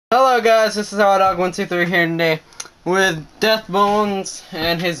Hello guys, this is Dog123 here today with deathbonez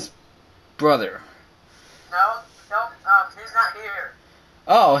and his brother. No, he's not here.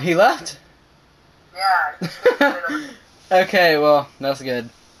 Oh, he left? Yeah. Okay, well, that's good.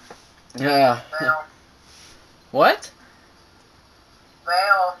 Yeah. Fail. What?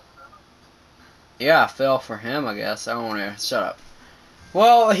 Fail. Yeah, fail for him, I guess. I don't want to shut up.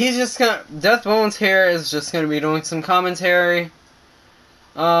 Well, he's just gonna... deathbonez here is just gonna be doing some commentary.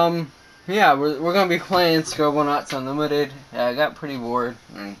 Yeah, we're gonna be playing Scribblenauts Unlimited. Yeah, I got pretty bored,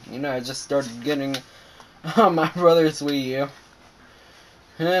 and I just started getting my brother's Wii U,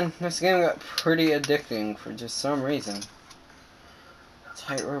 and this game got pretty addicting for just some reason.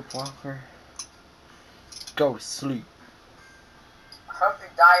 Tightrope walker. Go to sleep. I hope you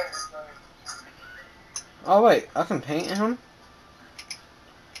die in this game. Oh wait, I can paint him.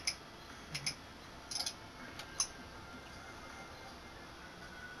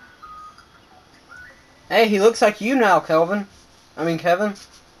 Hey, he looks like you now, Kevin. I can't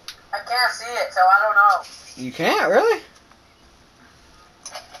see it, so I don't know. You can't, really?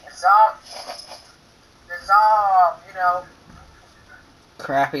 It's all,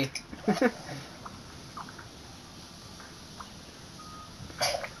 Crappy.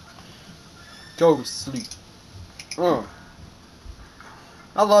 Go to sleep. I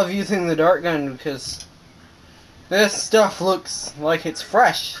love using the dart gun because this stuff looks like it's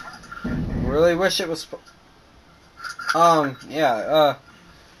fresh. Really wish it was. That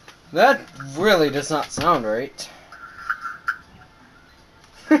really does not sound right.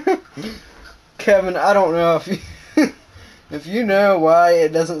 Kevin, I don't know if you if you know why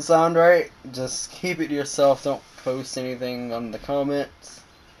it doesn't sound right, just keep it to yourself. Don't post anything on the comments.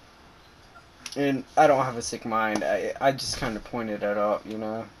 And I don't have a sick mind. I just kind of pointed it out,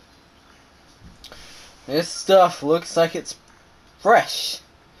 This stuff looks like it's fresh.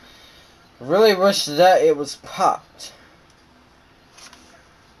 I really wish that it was popped.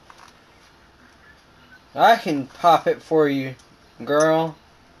 I can pop it for you, girl.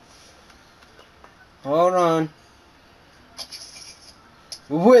 Hold on.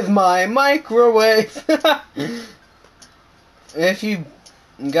 With my microwave. If you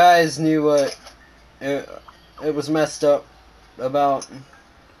guys knew what it was messed up about,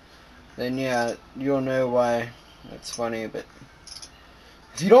 then yeah, you'll know why it's funny, but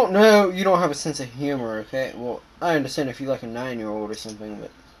if you don't know, you don't have a sense of humor, okay? Well, I understand if you're like a 9-year-old or something, but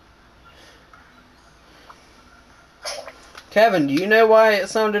Kevin, do you know why it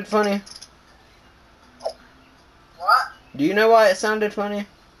sounded funny? What? Do you know why it sounded funny?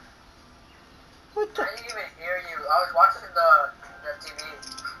 What the? I didn't even hear you. I was watching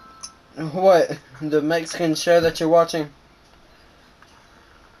the TV. What? The Mexican show that you're watching?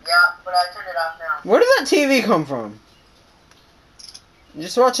 Yeah, but I turned it off now. Where did that TV come from?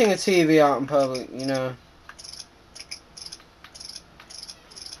 Just watching a TV out in public,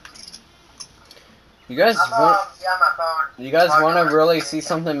 You guys I'm want? yeah, my phone. You guys want to really see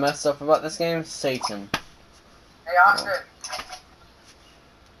something messed up about this game? Satan. Hey, Austin.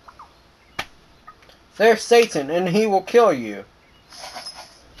 There's Satan, and he will kill you.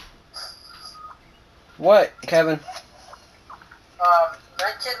 What, Kevin?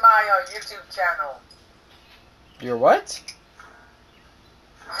 Mention my YouTube channel. Your what?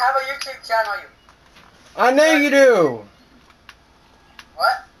 I have a YouTube channel. I know you do.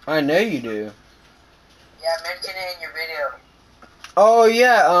 What? I know you do. Yeah, mention it in your video. Oh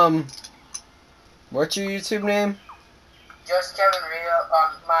yeah. What's your YouTube name? Just Kevin Rio.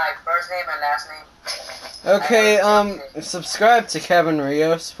 My first name and last name. Okay. Subscribe to Kevin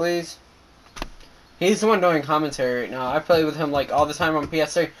Rios, please. He's the one doing commentary right now. I play with him like all the time on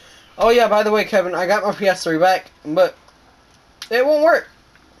PS3. Oh yeah, by the way, Kevin, I got my PS3 back, but it won't work.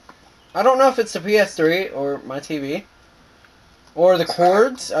 I don't know if it's the PS3 or my TV or the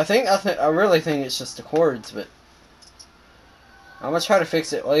cords. I really think it's just the cords, but I'm gonna try to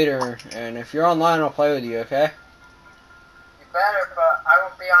fix it later. And if you're online, I'll play with you. Okay? You better, but I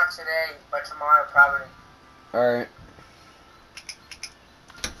won't be on today, but tomorrow probably. All right.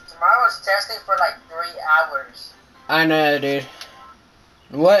 Tomorrow was testing for like 3 hours. I know, dude.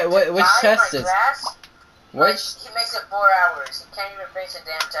 Which test is? Which? He makes it 4 hours. He can't even finish a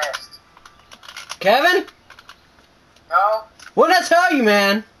damn test. Kevin? No. What did I tell you,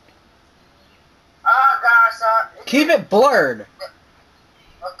 man? Oh gosh, keep it blurred.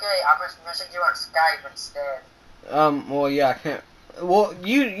 Okay, I'm gonna message you on Skype instead. Well, yeah, I can't. Well,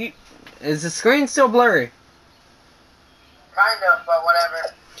 you is the screen still blurry? Kind of, but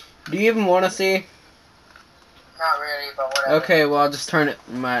whatever. Do you even want to see? Not really, but whatever. Okay, well, I'll just turn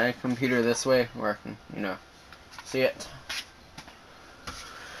my computer this way where I can, see it.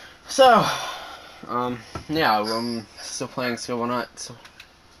 So, yeah, I'm still playing Scribblenauts.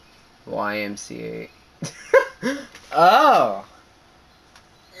 YMCA. Oh!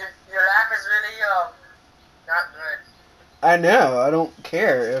 Your laugh is really, not good. I know, I don't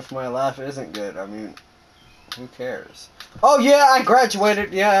care if my laugh isn't good. I mean, who cares? Oh yeah, I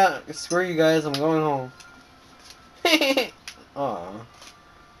graduated! Yeah, screw you guys, I'm going home. Aw.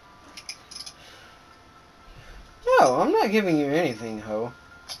 No, I'm not giving you anything, ho.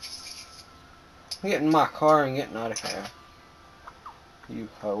 I'm getting in my car and getting out of here. You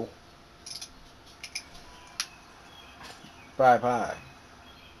ho. Bye-bye.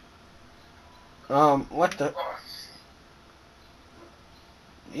 What the?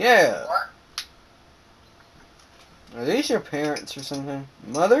 Yeah. What? Are these your parents or something?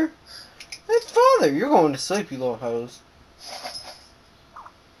 Mother? It's father. You're going to sleep, you little hoes.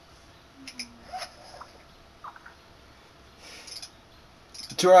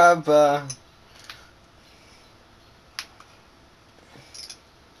 Drive,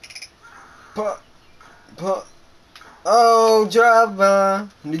 oh, drive,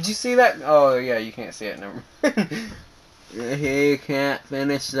 did you see that? Oh, yeah, you can't see it, never mind. You can't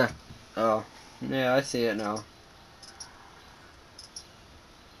finish the, oh, yeah, I see it now.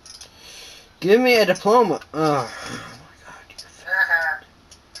 Give me a diploma. Oh my god.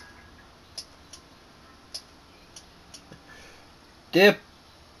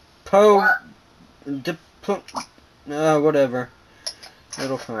 Whatever.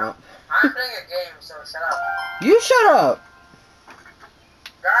 It'll come up. I'm playing a game, so shut up. You shut up!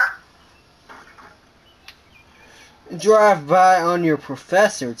 Drive by on your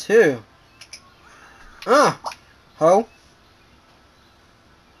professor, too. Ho.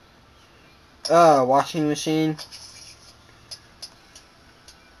 Washing machine.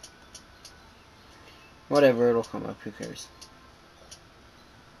 Whatever, it'll come up, who cares?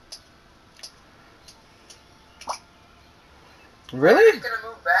 Really? Are you gonna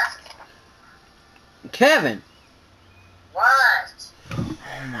move back? Kevin! What? Oh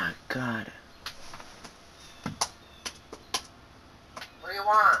my god. What do you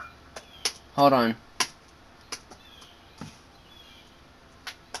want? Hold on.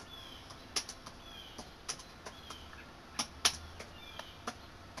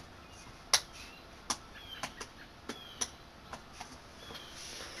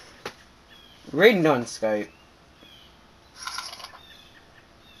 Reading on Skype.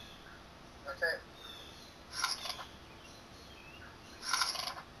 Okay.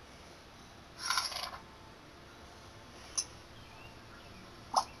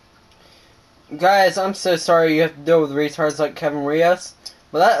 Guys, I'm so sorry you have to deal with retards like Kevin Rios.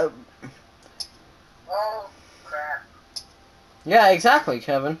 But that... Oh, crap. Yeah, exactly,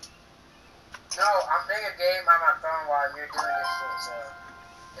 Kevin. No, I'm playing a game on my phone while you're doing this shit, so...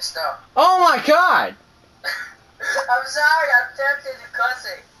 Just stop. Oh my god! I'm sorry, I'm tempted to cuss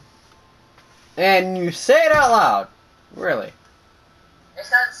it. And you say it out loud. Really.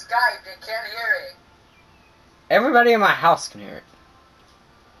 It's on Skype, they can't hear it. Everybody in my house can hear it.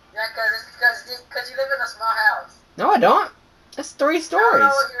 Yeah, because you live in a small house. No, I don't. That's 3 I don't stories. know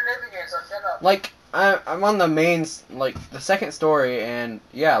what you're living in, so shut up. Like, I'm on the main, like, the 2nd story, and,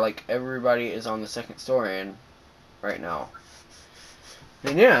 yeah, like, everybody is on the 2nd story, and, right now.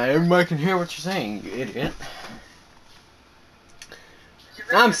 And, yeah, everybody can hear what you're saying, you idiot.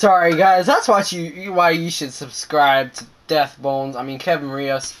 I'm sorry, guys. That's why you should subscribe to deathbonez. I mean, Kevin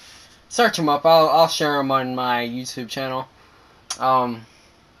Rios. Search him up. I'll share him on my YouTube channel.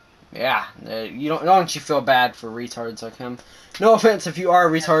 Yeah. You don't you feel bad for retards like him. No offense if you are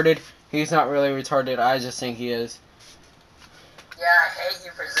retarded. He's not really retarded. I just think he is. Yeah, I hate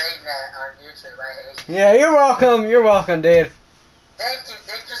you for saying that on YouTube. I hate you. Yeah, you're welcome. You're welcome, dude. Thank you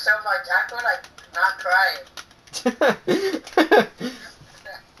so much. I feel like not crying.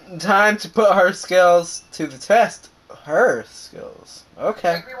 Time to put her skills to the test. Her skills.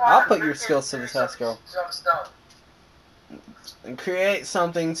 Okay. I'll put your skills to the test, girl. Some stuff. And create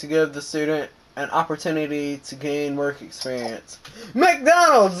something to give the student an opportunity to gain work experience.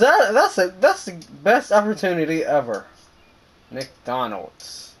 McDonald's! That's the best opportunity ever.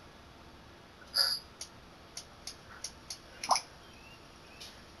 McDonald's.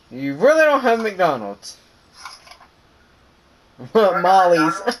 You really don't have McDonald's.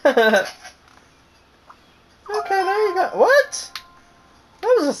 Molly's. Okay, there you go. What?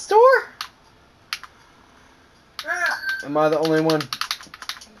 That was a store? Am I the only one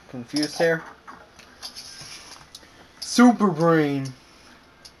confused here? Super brain.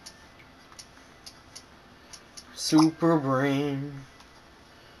 Super brain.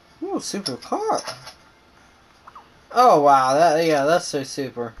 Ooh, super car. Oh wow, that's so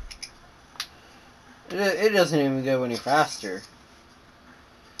super. It doesn't even go any faster.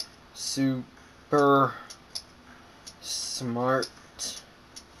 Super smart.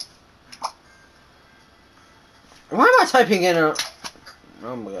 Why am I typing in a...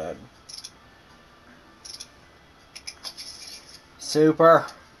 Oh my god. Super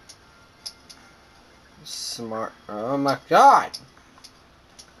smart. Oh my god.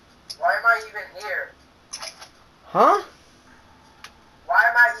 Why am I even here? Huh? Why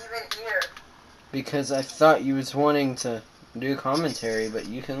am I even here? Because I thought you was wanting to do commentary, but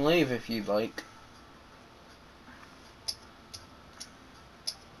you can leave if you'd like.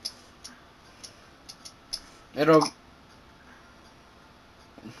 It'll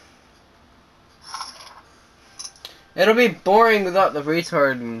be boring without the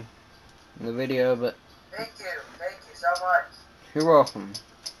retard in the video, but Thank you so much. you're welcome.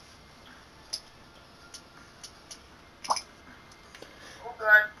 Oh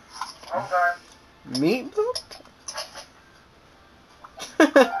god. Oh god. Meat book?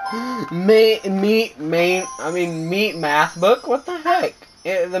 meat math book? What the heck?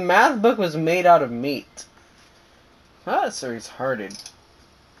 The math book was made out of meat. That's so retarded.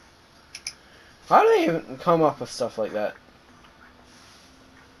 How do they even come up with stuff like that?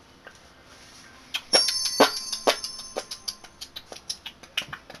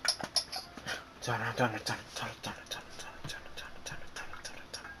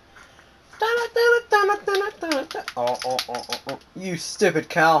 Oh. You stupid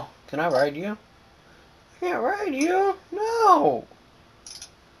cow. Can I ride you? I can't ride you. No.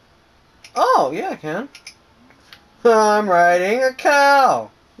 Oh, yeah, I can. I'm riding a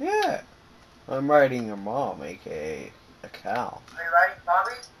cow. Yeah. I'm riding your mom, aka a cow. Are you riding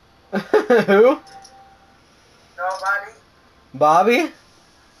Bobby? Who? Nobody? Bobby?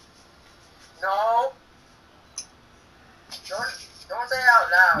 No. Don't say it out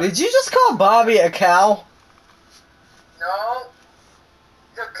loud. Did you just call Bobby a cow? No.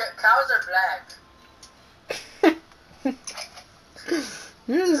 The cows are black.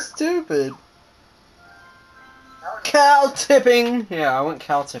 You're stupid. Cow tipping. Yeah, I went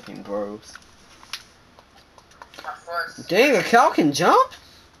cow tipping, bros. My first. Dang, a cow can jump?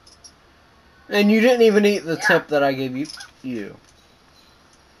 And you didn't even eat the tip that I gave you.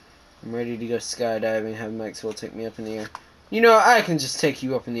 I'm ready to go skydiving, have Maxwell take me up in the air. You know, I can just take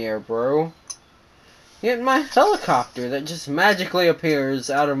you up in the air, bro. Get my helicopter that just magically appears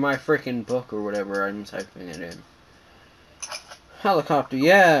out of my freaking book or whatever I'm typing it in. Helicopter,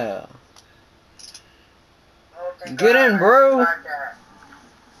 yeah. Get in, bro.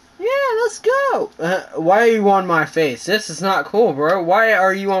 Yeah, let's go. Why are you on my face? This is not cool, bro. Why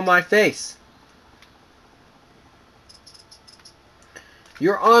are you on my face?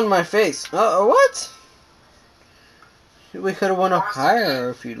 You're on my face. What? We could have went up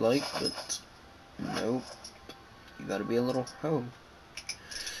higher if you'd like, but nope. You gotta be a little hoe.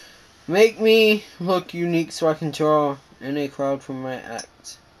 Make me look unique so I can draw in a crowd from my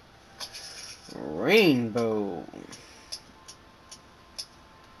act. Rainbow.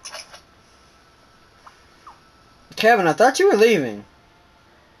 Kevin, I thought you were leaving.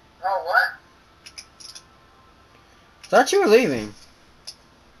 Oh, what? Thought you were leaving.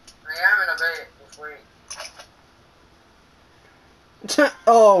 I am in a bed. Just wait.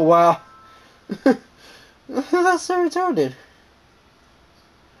 Oh, wow. That's so retarded.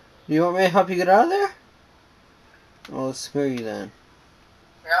 You want me to help you get out of there? Well, let's screw you then.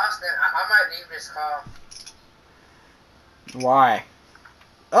 Hey, Austin, I might leave this call. Why?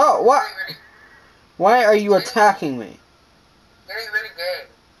 Oh, what? Why are you attacking me? Getting really gay.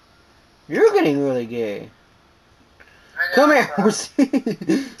 You're getting really gay. I know, Come here. Why did they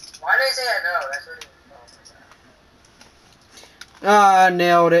say I know? That's really... Ah, I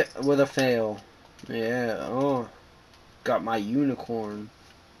nailed it with a fail. Yeah, oh. Got my unicorn.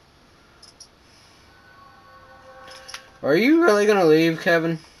 Are you really gonna leave,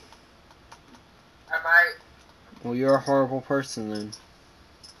 Kevin? I might. Well, you're a horrible person then.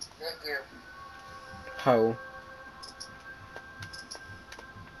 Thank you. Ho.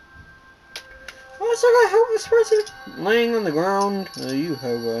 Oh, so I gotta help this person laying on the ground. Oh, you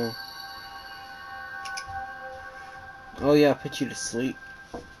hobo. Oh yeah, put you to sleep.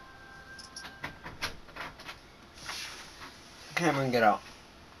 Cameron, get out.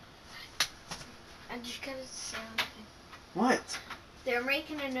 I just gotta say something. What? They're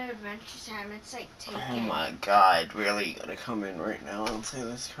making a new Adventure Time. It's like taken. Oh my god, really? You gotta come in right now and say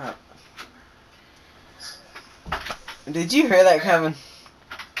this crap. Did you hear that, Kevin?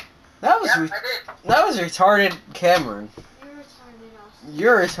 That was I did. That was retarded, Cameron. You're retarded also.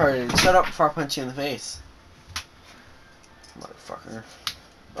 You're retarded. Shut up before I punch you in the face. Motherfucker.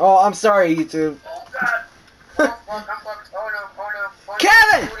 Oh, I'm sorry, YouTube. Oh, God.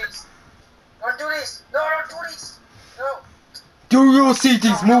 Do you see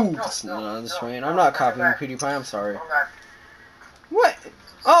these moves? No, this rain. I'm not copying PewDiePie. I'm sorry. Oh god. What?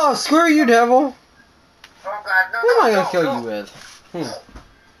 Oh, screw you, devil. Oh god, no, What am I no, gonna kill no. you with?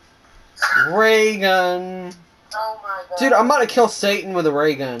 Ray gun. Oh my god. Dude, I'm about to kill Satan with a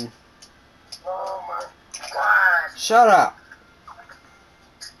ray gun. Oh my god. Shut up.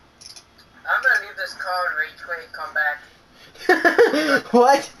 I'm gonna leave this call and rage quit and come back.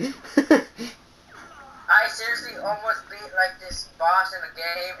 What? I seriously almost beat like this boss in the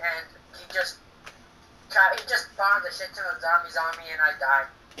game and he just spawned the shit ton of zombies on me and I died.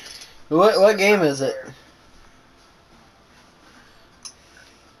 What game is it?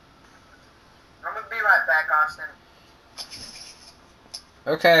 I'm gonna be right back, Austin.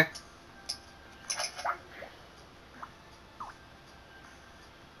 Okay.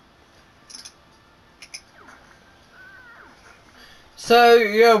 So,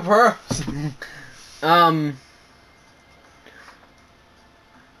 yo, bro.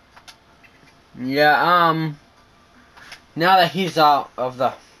 Yeah, now that he's out of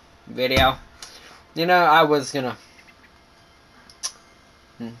the video, you know, I was gonna,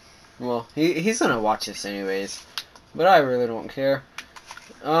 well, he's gonna watch this anyways, but I really don't care.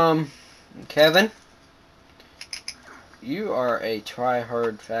 Kevin, you are a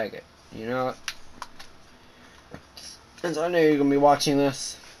try-hard faggot, you know what? Since I know you're gonna be watching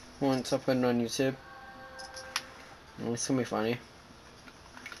this once I put it on YouTube, it's gonna be funny.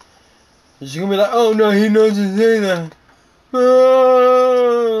 You're gonna be like, oh no, he knows to say that.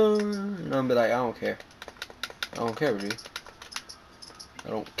 And I'll be like, I don't care. I don't care, dude. I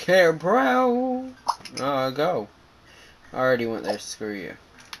don't care, bro. Go. I already went there, screw you.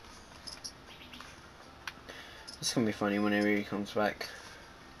 It's gonna be funny whenever he comes back.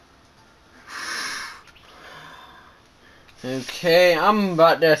 Okay, I'm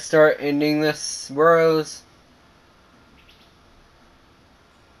about to start ending this, bros.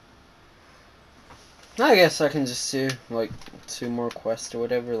 I guess I can just do, like, 2 more quests or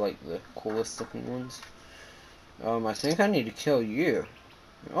whatever, like the coolest looking ones. I think I need to kill you.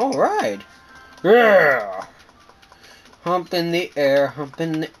 Alright! Yeah! Hump in the air, hump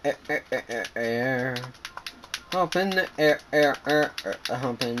in the air. Hump in the air,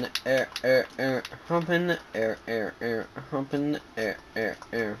 hump in the air, hump in the air, hump in the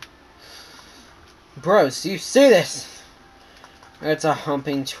air. Bros, do you see this? It's a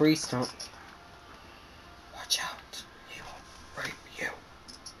humping tree stump. Watch out, he will rape you.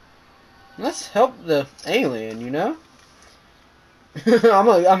 Let's help the alien, you know? I'm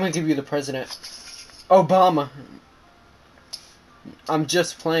gonna give you the president. Obama. I'm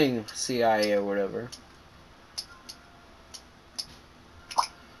just playing CIA or whatever.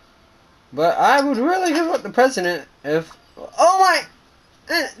 But I would really give up the president if... Oh my...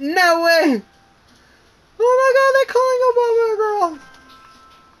 No way! Oh my god, they're calling Obama a girl!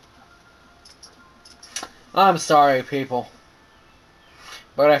 I'm sorry, people.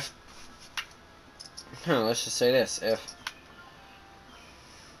 But if... let's just say this. If...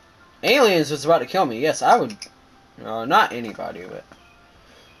 aliens was about to kill me, yes, I would... not anybody, but...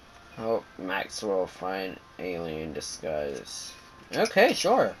 Oh, Max will find alien disguise. Okay,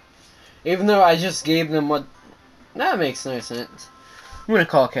 sure. Even though I just gave them what... That makes no sense. I'm gonna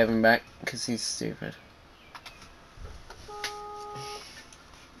call Kevin back, because he's stupid.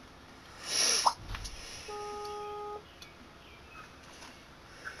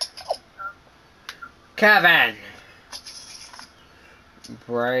 Kevin!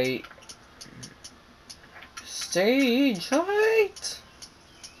 Bright... Stage light!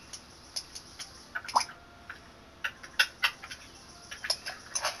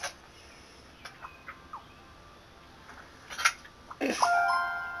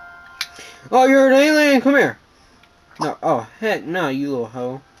 Oh, you're an alien? Come here. No. Oh, heck no, you little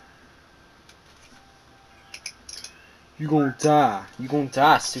hoe. You gonna die. You gonna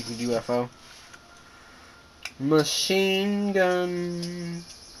die, stupid UFO. Machine gun.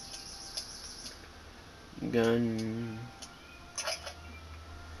 Gun.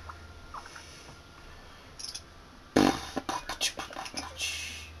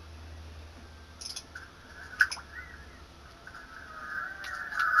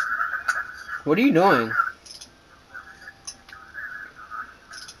 What are you doing?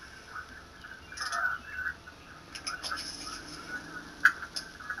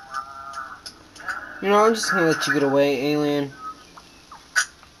 You know, I'm just gonna let you get away, alien.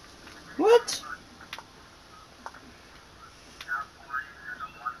 What?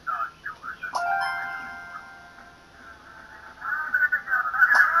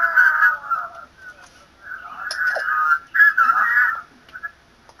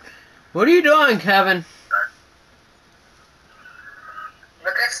 What are you doing, Kevin?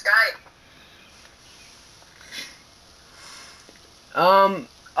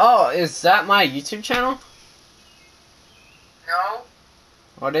 Oh, is that my YouTube channel? No.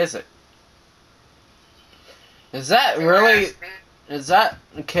 What is it? Is that really... Is that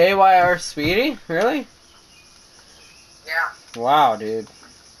KYR Speedy? Really? Yeah. Wow, dude.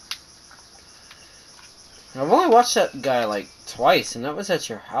 I've only watched that guy like twice, and that was at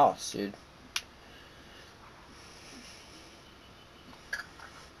your house, dude.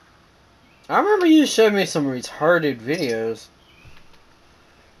 I remember you showed me some retarded videos.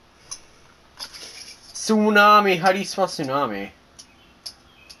 Tsunami. How do you spell tsunami?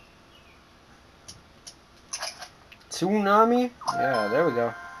 Tsunami? Yeah, there we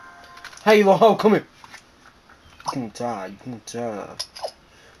go. Hey, Loho, come here. You can die. You can die.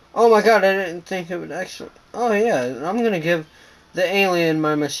 Oh my god, I didn't think it would actually... Oh yeah, I'm gonna give the alien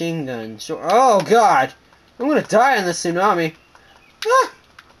my machine gun. Sure. Oh god! I'm gonna die in the tsunami. Ah!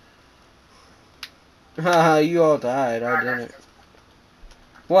 Haha, you all died. I didn't.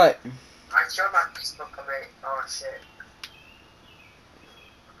 What? I showed my Facebook of it. Oh shit.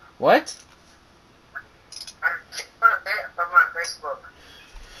 What? I put a bit from my Facebook.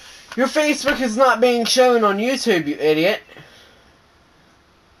 Your Facebook is not being shown on YouTube, you idiot.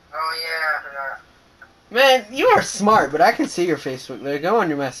 Oh yeah, I forgot. Man, you are smart, but I can see your Facebook there. Go on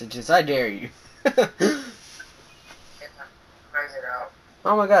your messages. I dare you. Raise it out.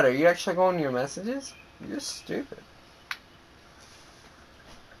 Oh my god, are you actually going to your messages? You're stupid.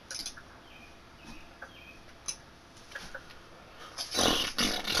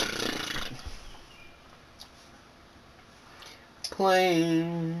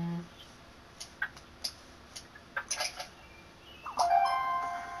 Plane.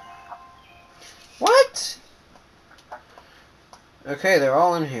 What? Okay, they're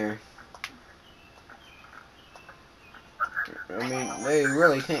all in here. I mean, they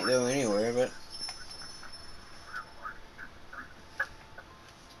really can't go anywhere, but...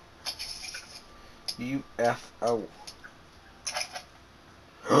 UFO.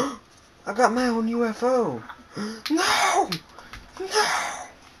 I got my own UFO. No! No!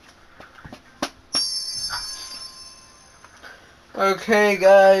 Okay,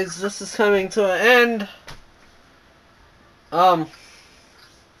 guys, this is coming to an end. I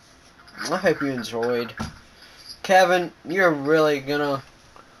hope you enjoyed. Kevin, you're really gonna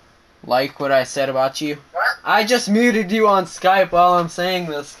like what I said about you. What? I just muted you on Skype while I'm saying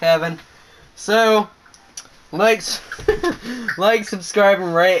this, Kevin. So, like, subscribe,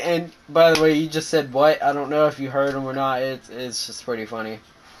 and rate. And by the way, you just said what? I don't know if you heard him or not. It's just pretty funny.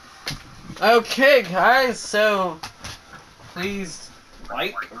 Okay, guys. So, please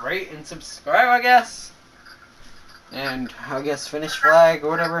like, rate, and subscribe, I guess. And I guess finish flag or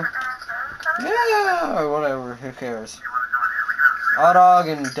whatever. Yeah, or whatever. Who cares? Hot dog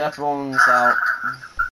and deathbonez out.